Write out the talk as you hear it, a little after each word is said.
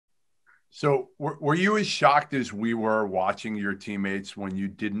So were you as shocked as we were watching your teammates when you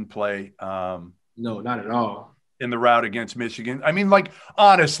didn't play No, not at all. in the route against Michigan? I mean, like,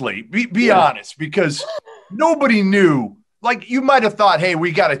 honestly, be Yeah. honest, because nobody knew. Like, you might have thought, hey,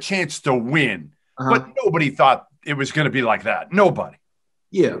 we got a chance to win, but Uh-huh. nobody thought it was going to be like that. Nobody.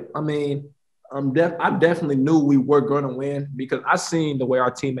 Yeah. I mean, I definitely knew we were going to win because I seen the way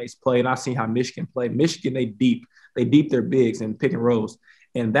our teammates play and I seen how Michigan played. Michigan, they deep their bigs and pick and rolls,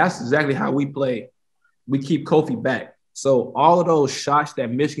 and that's exactly how we play. We keep Kofi back. So all of those shots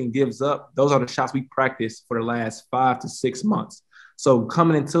that Michigan gives up, those are the shots we practice for the last 5 to 6 months. So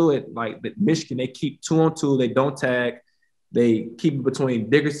coming into it, like the Michigan, they keep 2-on-2, they don't tag, they keep it between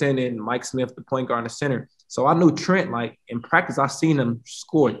Dickerson and Mike Smith, the point guard and the center. So I knew Trent, like in practice, I seen him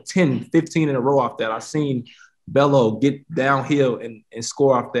score 10, 15 in a row off that. I seen Bello get downhill and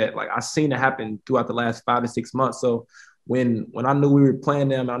score off that. Like I seen it happen throughout the last 5 to 6 months. So when I knew we were playing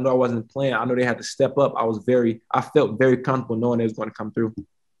them, I knew I wasn't playing. I knew they had to step up. I felt very comfortable knowing they was going to come through.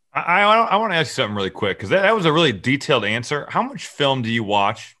 I want to ask you something really quick because that was a really detailed answer. How much film do you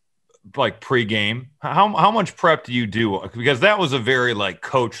watch, like pregame? How much prep do you do? Because that was a very like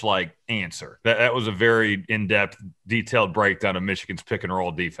coach like answer. That was a very in depth, detailed breakdown of Michigan's pick and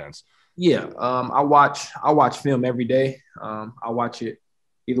roll defense. Yeah, I watch film every day. I watch it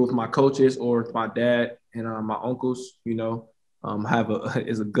either with my coaches or with my dad and my uncles. Have a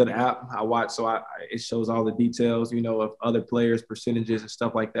is a good app I watch, so it shows all the details, of other players, percentages, and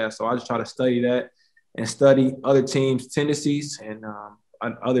stuff like that. So I just try to study that and study other teams' tendencies and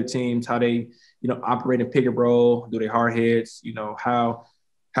other teams how they operate in pick and roll. Do they hard heads? How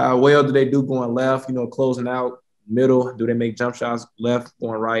well do they do going left? Closing out middle. Do they make jump shots left,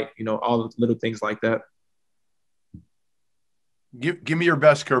 going right? All the little things like that. Give me your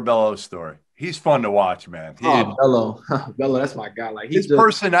best Curbelo story. He's fun to watch, man. Oh, Bello, Bello, that's my guy. Like he His just,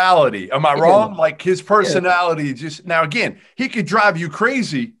 personality. Am I yeah, wrong? Like his yeah. personality just now again, he could drive you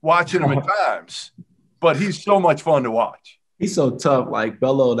crazy watching him at times, but he's so much fun to watch. He's so tough. Like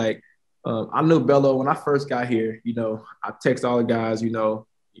Bello, like I knew Bello when I first got here. I text all the guys.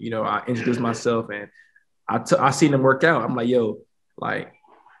 I introduced myself and I seen him work out. I'm like, yo, like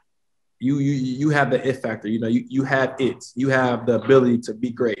you have the it factor. You have it. You have the ability to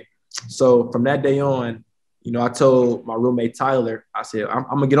be great. So from that day on, I told my roommate Tyler, I said, I'm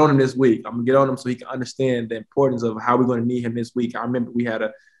gonna get on him this week. I'm gonna get on him so he can understand the importance of how we're gonna need him this week. I remember we had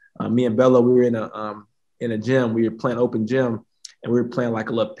me and Bella, we were in a gym. We were playing open gym, and we were playing like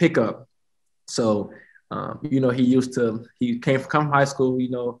a little pickup. So, he came from high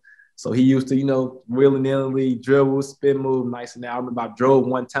school, so he used to, willy nilly dribble, spin move, nice and now. I remember I drove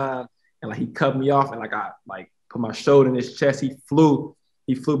one time and like he cut me off and like I like put my shoulder in his chest. He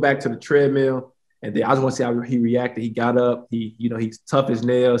flew back to the treadmill. And then I just want to see how he reacted. He got up. He's tough as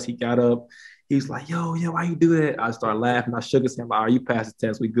nails. He got up. He's like, yo, why you do that? I started laughing. I shook his hand. Like, all right, you passed the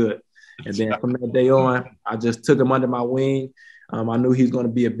test. We good. And then from that day on, I just took him under my wing. I knew he was going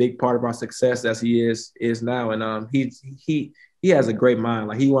to be a big part of our success as he is now. And he has a great mind.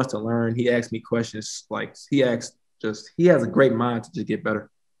 Like he wants to learn. He asks me questions. Like he has a great mind to just get better.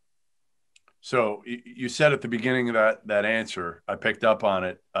 So you said at the beginning of that answer, I picked up on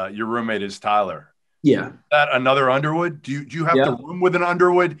it. Your roommate is Tyler. Yeah. Is that another Underwood? Do you have to Yeah. room with an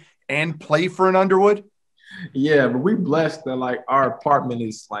Underwood and play for an Underwood? Yeah, but we blessed that like our apartment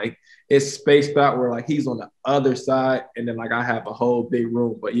is like it's spaced out where like he's on the other side and then like I have a whole big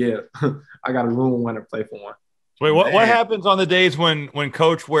room. But yeah, I got a room when to play for one. Wait, what Man. happens on the days when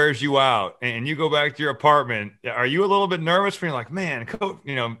coach wears you out and you go back to your apartment? Are you a little bit nervous for you like, man, coach,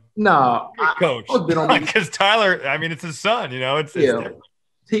 No, coach? Coach been on me. Because Tyler, I mean, it's his son, it's Yeah,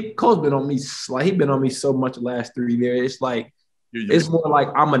 different. Coach been on me. Like he been on me so much the last 3 years. It's like You're it's used more like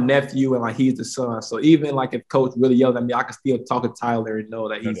I'm a nephew and like he's the son. So even like if coach really yelled at me, I can still talk to Tyler and know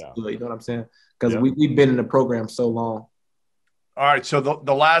that No he's doubt. good. You know what I'm saying? Because Yeah. we've been in the program so long. All right. So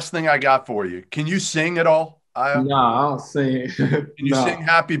the last thing I got for you, can you sing at all, Aya? Nah, I don't sing. Can you Nah. sing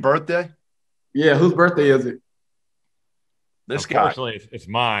Happy Birthday? Yeah, whose birthday is it? This guy. Unfortunately, it's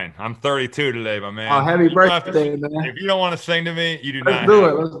mine. I'm 32 today, my man. Oh, happy You don't have to- birthday, man. if you don't want to sing to me, you do Let's not do have it.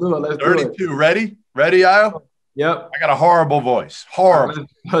 to. Let's do it. Let's do it. 32. Ready? Ready, Aya? Yep. I got a horrible voice. Horrible.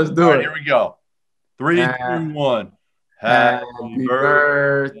 Let's do All right, it. here we go. Three, Ha- two, one. Happy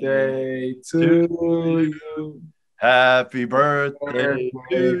birthday to you. Happy birthday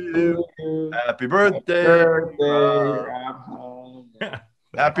to you. Happy birthday. Birthday.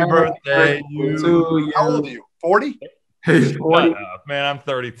 Happy birthday to you. How old are you. you? 40? He's 40. Shut up, man. I'm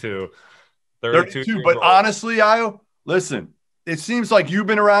 32. 32. years But old. honestly, Ayo, listen, it seems like you've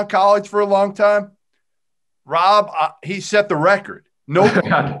been around college for a long time. Rob, he set the record. Nobody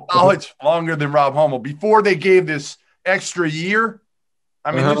in college longer than Rob Hummel. Before they gave this extra year,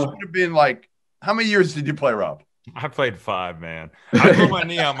 I mean, this would have been like, how many years did you play, Rob? I played 5, man. I blew my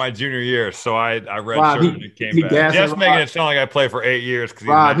knee out my junior year, so I redshirted and came back. Just making it sound like I played for 8 years.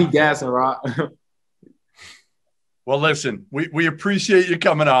 Rob, he gassing, Rob. Well, listen, we appreciate you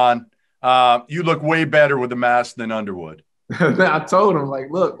coming on. You look way better with a mask than Underwood. I told him, like,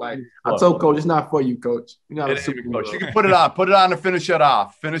 look, like, I told Coach, it's not for you, Coach. You're not a superhero. Coach. You can put it on. Put it on to finish it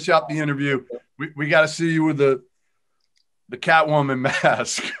off. Finish up the interview. We got to see you with the Catwoman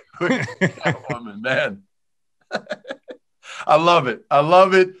mask. Catwoman, man. I love it. I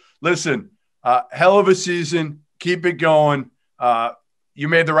love it. Listen, hell of a season. Keep it going. You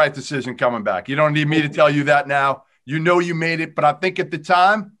made the right decision coming back. You don't need me to tell you that now. You know you made it, but I think at the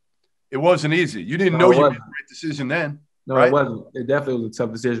time, it wasn't easy. You didn't know you made the right decision then. No, right? It wasn't. It definitely was a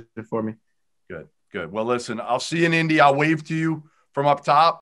tough decision for me. Good. Well, listen, I'll see you in Indy. I'll wave to you from up top.